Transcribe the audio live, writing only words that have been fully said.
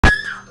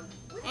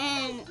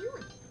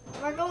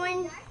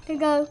to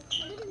go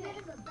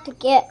to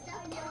get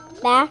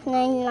back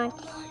 99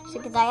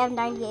 because I have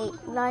 98.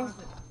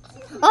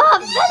 Oh,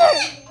 feather!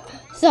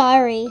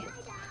 Sorry.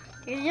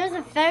 There's just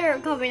a feather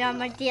coming on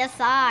my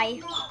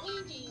DSi.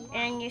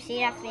 And you see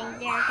that thing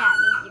there, that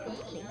means you can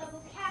sleep.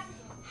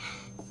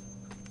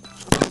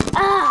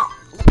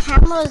 The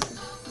camera's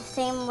the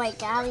same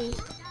like Ali's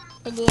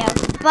video,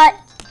 but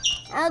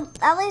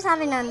Ali's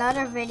having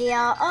another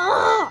video.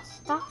 Oh,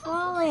 stop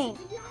falling.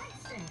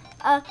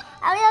 Ali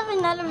have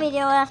another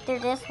video after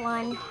this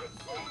one.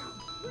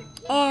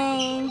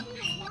 And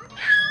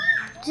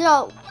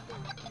so,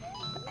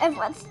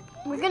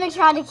 we're gonna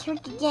try to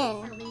trick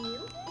again.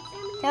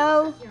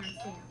 So,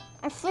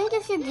 I think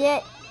if you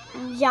get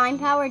giant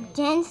power,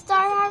 then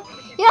star power.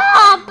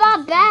 Yeah,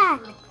 Bob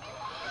back.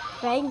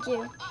 Thank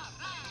you.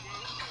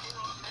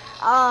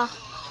 So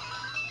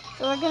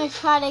we're gonna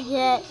try to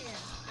get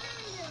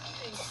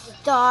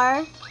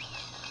star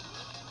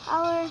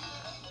power,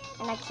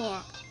 and I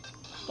can't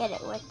get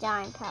it with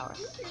giant power.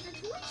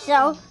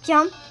 So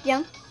jump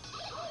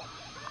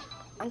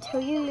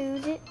until you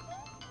lose it.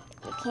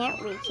 You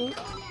can't reach it.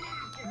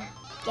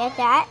 Get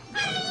that.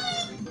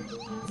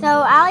 So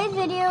Ali's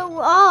video.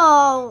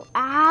 Oh,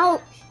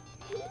 ouch.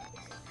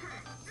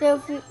 So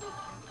if you,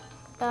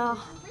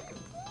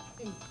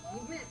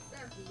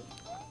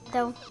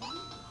 so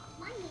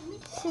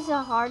this is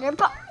a harder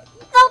part.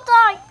 Don't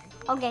die.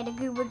 Okay, the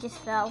goober just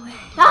fell.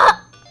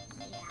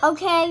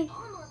 Okay,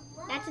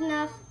 that's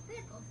enough.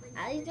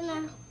 Ali's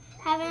gonna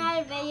have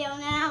another video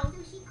now.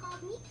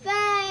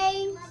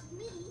 Thanks.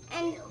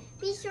 And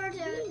be sure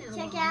to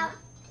check out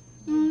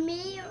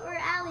me or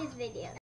Ali's video.